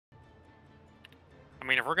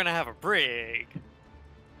mean, if we're gonna have a brig...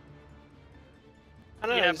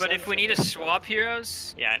 Yeah, but if we need to swap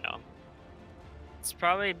heroes... Yeah, I know. It's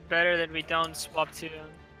probably better that we don't swap to...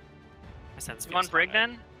 You want brig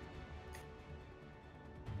then?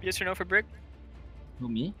 Yes or no for brig? Who,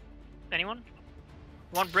 me? Anyone?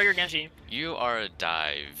 You want brig or Genji? You are a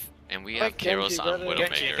dive, and we Like have Kairos Genji, on brother.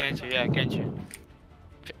 Widowmaker. Genji, yeah, Genji.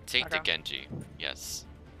 Take the Okay. Genji, yes.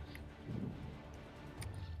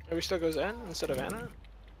 Are we still go Zen instead of Ana?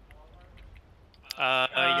 Yeah,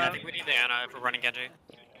 I think we need the Ana if we're running Genji.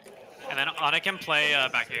 And then Ana can play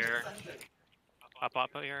back here.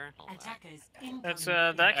 Up here. That's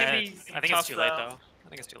that could be I think tough, it's too late though. I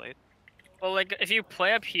think it's too late. Well, like if you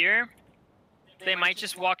play up here, they might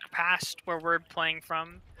just walk past where we're playing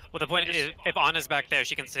from. Well, the point is, if Ana's back there,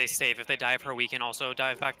 she can stay safe. If they dive her, we can also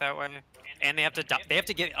dive back that way. And they have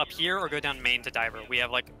to get up here or go down main to dive her. We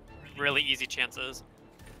have like really easy chances.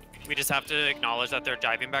 We just have to acknowledge that they're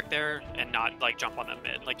diving back there and not like jump on them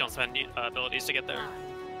mid. Like don't spend abilities to get there.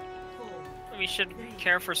 We should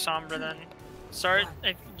care for Sombra then. Start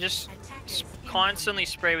just constantly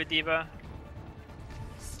spray with Diva.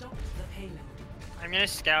 I'm gonna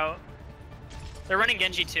scout. They're running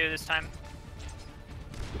Genji too this time.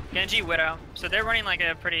 Genji Widow. So they're running like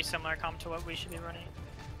a pretty similar comp to what we should be running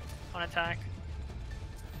on attack.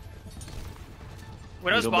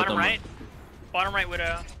 Widow's bottom right. Bottom right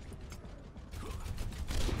Widow.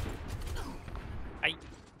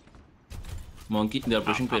 Monkey, they're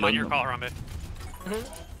pushing I'm on your payload. call, Rambe.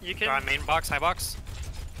 You can. Main box, high box.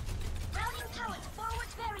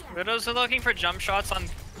 Widows are looking for jump shots on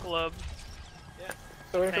Globe. Yeah.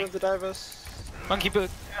 So we're going to dive us. Monkey boot.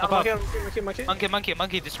 Yeah, Above.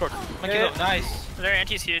 Monkey. Discord. Monkey Yeah. low. Nice. Their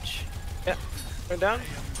anti's huge. Yeah. We're down.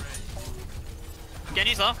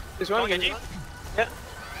 Genji's low. He's one. Genji. Yeah.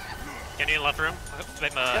 Genji in the left room.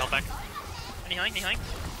 Help back. Any healing?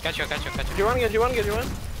 Catch you. Get you one.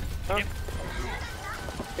 Oh.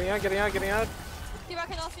 Yep. Getting out. Diva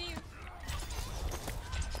can all see you.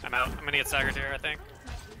 I'm out. I'm gonna get staggered here, I think.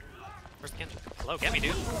 Where's Genji? Hello, get me,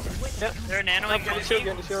 dude. Yeah. They're nanoing Get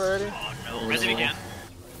the shield already. Res if you can.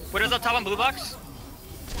 Widow's up top on blue box.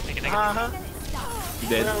 Take it.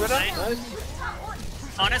 Dead.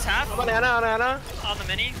 Nice. On his half. On Ana. On the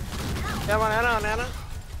mini. Yeah, on Ana.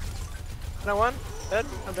 Ana one. Dead.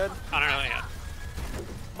 I'm dead. I don't know yet.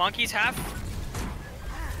 Monkey's half.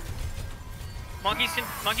 Monkey's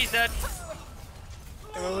dead.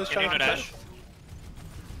 Everyone's Genji no trying to dash.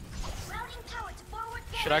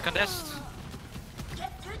 Should I contest?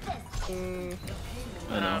 I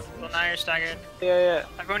know. Well, now you're staggered. Yeah.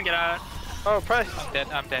 Everyone get out. Oh, price. I'm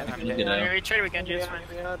dead. Get No, out. we trade with Genji, it's fine.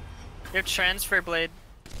 Yeah. We have transfer blade.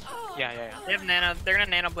 Yeah. They have nano. They're gonna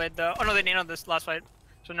nano blade though. Oh no, they nano this last fight.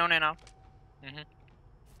 So no nano. If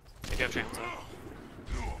you have trans,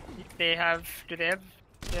 They have. Do they have?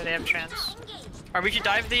 Yeah, they have trans. Alright, we should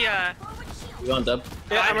dive the. You want up?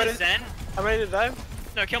 Yeah, I'm dive ready. the Zen. I'm ready to dive.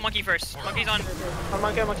 No, kill Monkey first. Monkey's on. I'm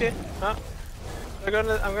monkey. Huh? I'm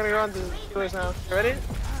gonna go on the healers now. You ready?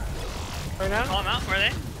 Right now? Call them out. Where are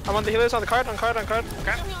they? I'm on the healers on card. Okay.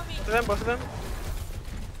 Both of them.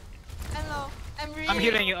 I'm low. I'm really. I'm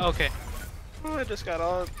healing you. Okay. Oh, I just got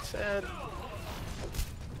all sad.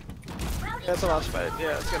 Yeah, it's a lost fight. Yeah,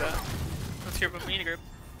 let's get out. Let's hear about mini group.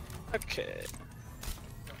 Okay.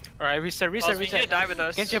 Alright, reset. You need to dive with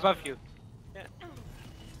us. Genji above you.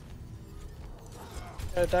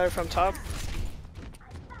 Dive from top.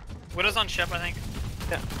 Widow's on ship, I think.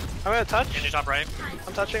 Yeah. I'm gonna touch. Genji top right.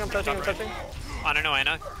 I'm touching. I don't know,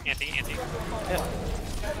 Ana. Anti. Yeah.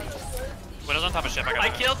 Widow's on top of ship, I got I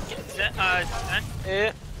it. killed Zen.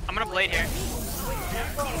 Yeah. I'm gonna blade here.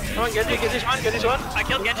 Come on, Genji's one. I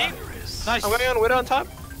killed Genji. Nice. I'm going on Widow on top.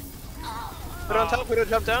 Widow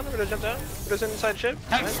jump down. Widow's inside ship.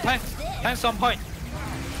 Tanks on point.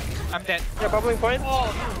 I'm dead. Yeah, bubbling point.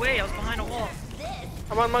 Oh, no way, I was behind a wall.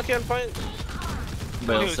 I'm on monkey on point.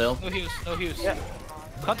 By No yourself. heals. Yeah.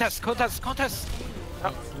 Contest. Oh.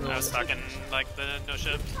 I was stuck in like the no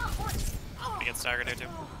ship. I get staggered here too.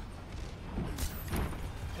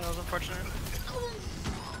 That was unfortunate.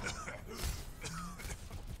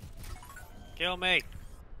 Kill me.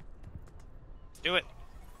 Do it.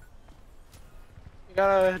 You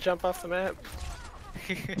gotta jump off the map.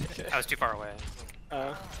 I was too far away.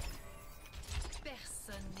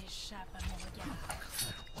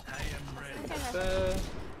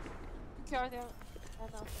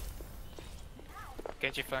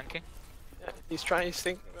 Genji flanking. Yeah, he's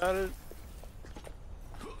thinking about it.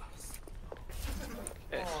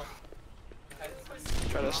 Okay.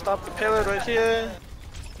 Try to stop the payload right here.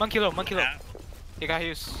 Monkey low. Yeah. You got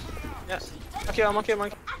heals. Yeah. Okay, I'm okay.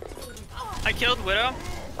 I killed Widow.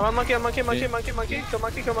 I'm on monkey, monkey. Kill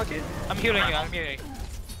monkey. I'm healing you. I'm healing.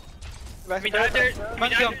 Back We to died there.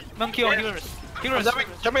 Monkey on healers. Healers.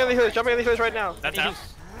 Jumping on the healers right now. That's out.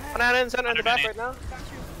 One out in center in the back right now.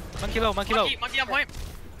 Monkey low. Monkey low. Monkey on point.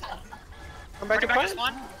 I'm back to Back to point.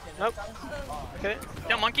 spawn. Nope. Okay.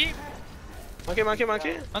 Yeah, monkey.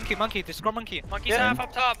 Monkey. Discord monkey. Monkey's Yeah. half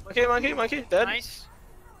up top. Monkey. Dead. Nice.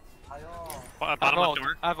 Bottom left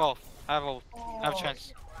door. I have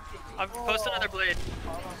chance. I've posted another blade.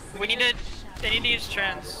 We need to. They need to use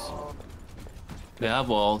trans. They have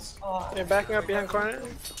walls. They're backing up behind corner.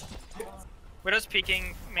 Widow's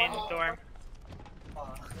peeking main door.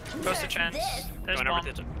 Posted trans. There's Going bomb. over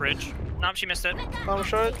to the bridge. Nope, she missed it. Bomb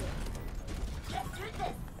short.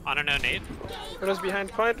 On a no nade. Widow's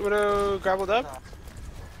behind point. Widow grappled up.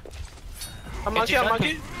 I'm monkey Genji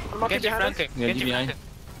behind us. flanking. Genji behind.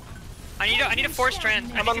 I need to force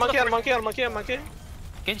trans. I'm on monkey.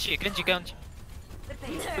 Genji.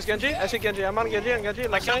 Who's Genji? I see Genji. I'm on Genji. I Left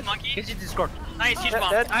killed side. monkey. Genji Discord. Nice, huge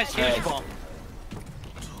bomb. Dead. Nice. Huge bomb.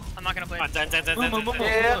 I'm not gonna play. Zen. Mumu.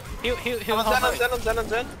 Yeah. Heal I'm on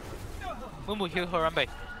Zen. Mumu, heal Harambe.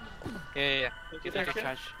 Yeah. Thank you. Good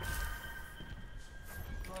charge.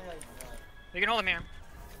 You can hold him here.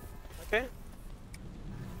 Okay.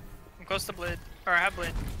 I'm close to blade. Or I have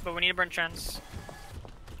blade. But we need to burn trans.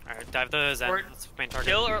 Alright, dive the Zen. Or That's main target.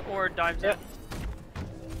 Kill or dive Yeah. Zen.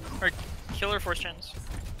 Or kill or force trans.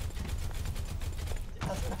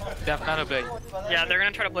 They have nano blade. Yeah, they're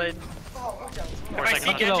gonna try to blade. If I see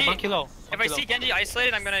Monkey Monkey Genji, low. if I see Genji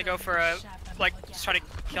isolated, I'm gonna go for a like just try to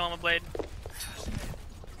kill him with blade.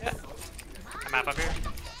 I'm half up here.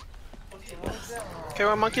 Okay,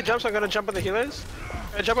 when monkey jumps, I'm gonna jump on the healers.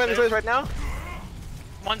 I'm jumping on the healers right now.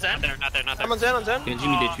 One's in. Not there. I'm on Zen. Genji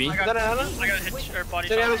mid I HP. Is that an Anna? I got a hit or body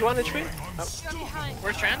Zen shot. has 1 HP.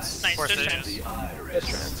 Where's trans? Nice, Force there's it. trans. It's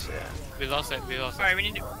trans, We lost it. Alright, we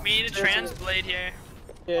need a trans blade here.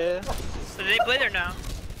 yeah. So they blade or no?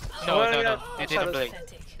 No. They didn't blade.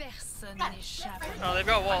 Oh, they've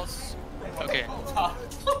got walls. Okay. I'm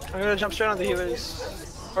gonna jump straight on the healers.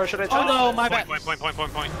 Or should I try? Oh no, my bad. Point.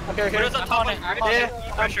 Okay. Widow's on top. Yeah,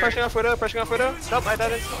 I'm pressing off Widow. Nope, I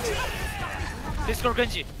died it. Discord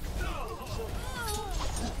Genji.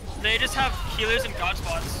 They just have healers and god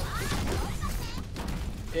spots.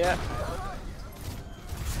 Yeah.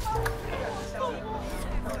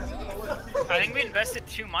 I think we invested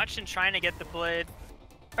too much in trying to get the blade.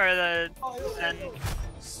 Or the Zen.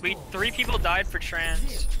 3 people died for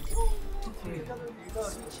trans.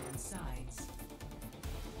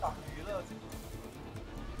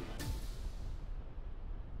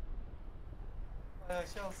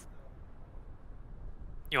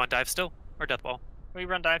 You want dive still? Or death ball? We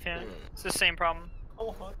run dive here. It's the same problem.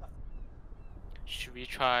 Should we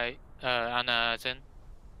try Anna Zen?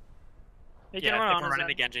 You Yeah, can run if on we're a running Zen.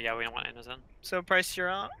 the Genji, yeah, we don't want Innocent. So Price, you're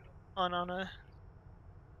on a.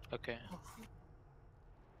 Okay.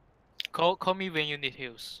 Call me when you need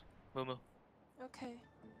heals, Mumu. Okay.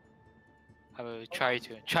 I will try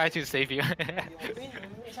to save you.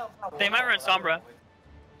 They might run Sombra.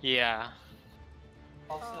 Yeah.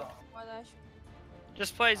 What I should.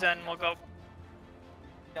 Just play Zen, we'll go.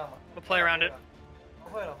 We'll play around it.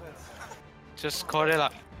 Just call it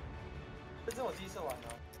up.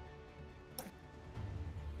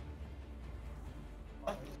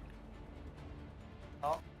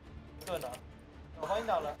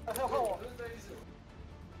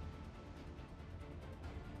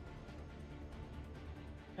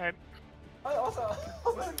 Alright.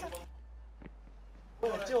 为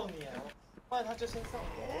了救你，不然他就先上我，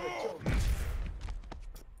为了救你。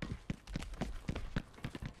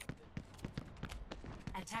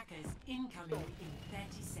 Attackers incoming in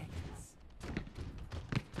 30 seconds.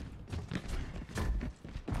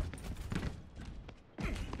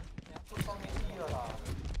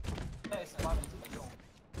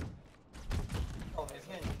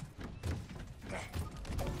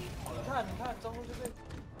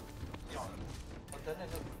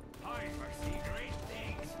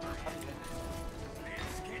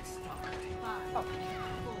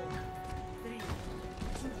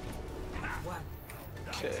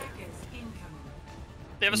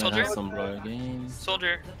 They have a soldier? Sombra again.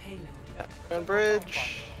 Soldier. On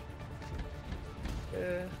bridge.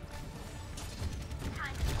 Yeah.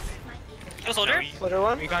 Kill soldier? Soldier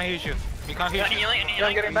 1. We can't heal you. We can't heal Any you. healing? Any Yeah,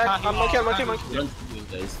 I'm healing? getting back. I'm monkey. Don't do you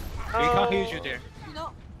guys. We can't heal you there.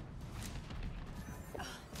 No.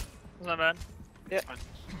 It's not bad.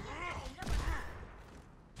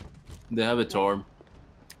 They have a torm.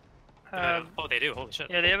 Oh, they do. Holy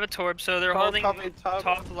shit. Yeah, they have a torb, so they're Top, holding top, top.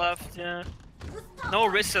 top left. Yeah. No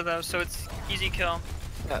Orisa though, so it's easy kill.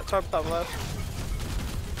 Yeah, top left.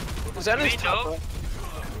 Zen is Main top dope.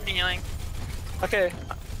 left. Healing. Okay.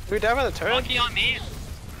 We dive on the turret? Monkey on me.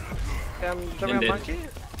 Yeah, I'm jumping on Dead. monkey.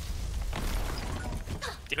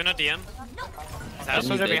 Even no DM. Enemy's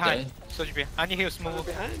Soldier dead, behind. guy. Soldier behind. I need heal smooth.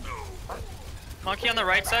 Behind. Monkey on the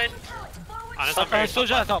right side. Honest, I'm very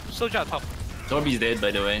Soldier at top. Soldier at top. Torby's dead,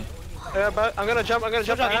 by the way. Yeah, but I'm gonna jump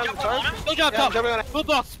Soldier behind at the top. turret. Soldier at Yeah, I'm top. jumping on it.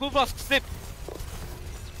 Smooth blocks, slip.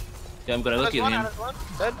 Yeah, I'm gonna look at him.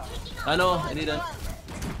 Dead. I know, I need that.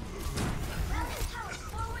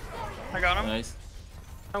 I got him. Nice.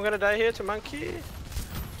 I'm gonna die here to monkey.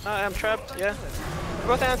 I'm trapped, yeah. They're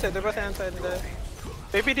both anti.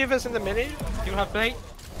 Baby Diva's in the mini. You have blade.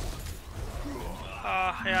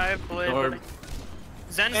 Yeah, I have blade. Or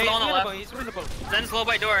Zen's Hey, low on the left. it's winnable. Zen's low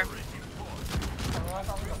by door.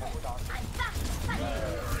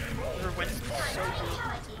 Your wind's so good.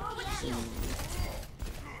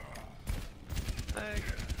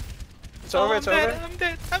 It's over, it's over.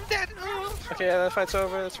 I'm dead. Oh. Okay, yeah, that fight's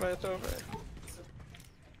over,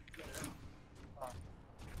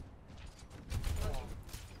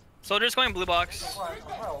 Soldier's going blue box. Yeah,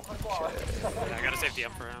 I gotta save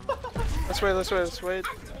DM for him. Let's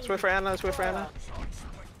wait for Anna,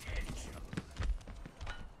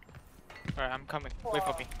 Alright, I'm coming. Wait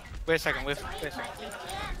for me. Wait a second.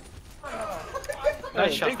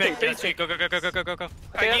 Nice shot. Big. Go.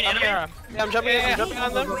 I need I'm enemy. here. Yeah, I'm jumping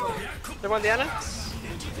on them. They want the Anna?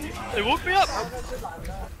 They woke me up.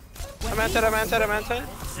 I'm anti.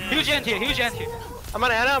 Huge anti. I'm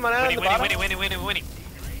on Anna on the bottom. Winning.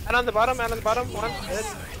 Anna on the bottom, one. Dead.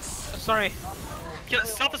 Sorry.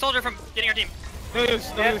 Stop the soldier from getting our team. No use.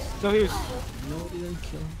 no, didn't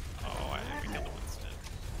kill. Oh, I didn't kill the Winston.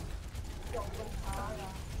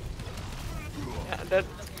 Yeah, dead.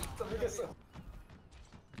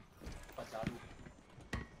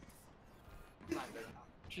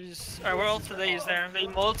 Jeez. Alright, what else did they use there? They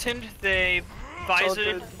moltened, they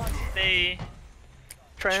visored, they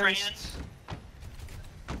Trans.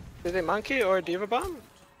 Did they monkey or diva bomb?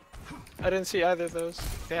 I didn't see either of those.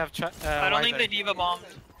 They have. I don't think they diva bombed.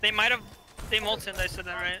 They might have. They molten. I said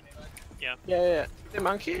that right. Yeah. They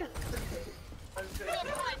monkey? The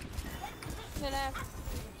left.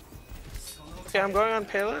 Okay, I'm going on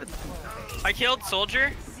payload. I killed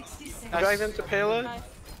soldier. Drag them to payload. Nice.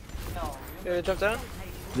 Yeah, they jump down.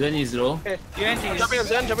 Then he's low. Okay. Your anti is. Jumping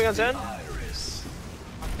on Zen.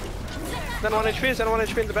 Then 1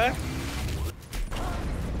 HP in the back.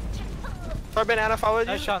 Corbin, Anna followed you.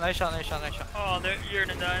 Nice shot. Oh, you're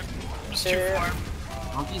gonna die. I'm just too Yeah.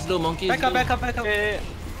 far. Monkey's low, Back up. Yeah.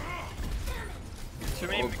 To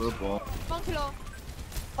me, Oh, purple. Monkey low.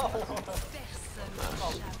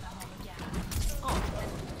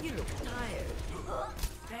 You look tired.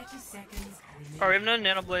 30 seconds. oh, we have no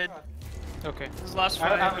nano blade. Okay. This is the last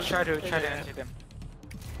I fight. will try to anti them.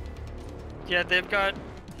 Yeah, they've got.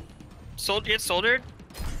 Get soldered.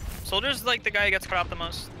 Soldier's like the guy who gets cut off the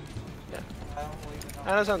most.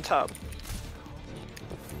 Anna's on top.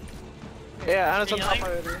 Yeah, Anna's on top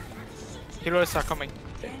Healing? already. Heroes are coming.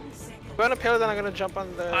 Go on a payload, then I'm gonna jump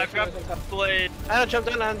on the. I've got on top. blade. Anna jump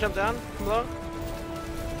down. I'm low.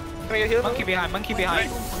 Can I get healed? Monkey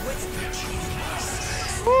behind.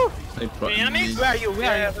 Woo! I The enemy? Where are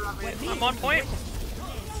you? I'm on point.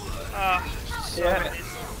 So Yeah. many.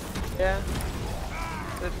 Yeah.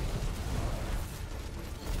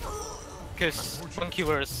 Because monkey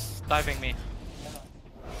was diving me.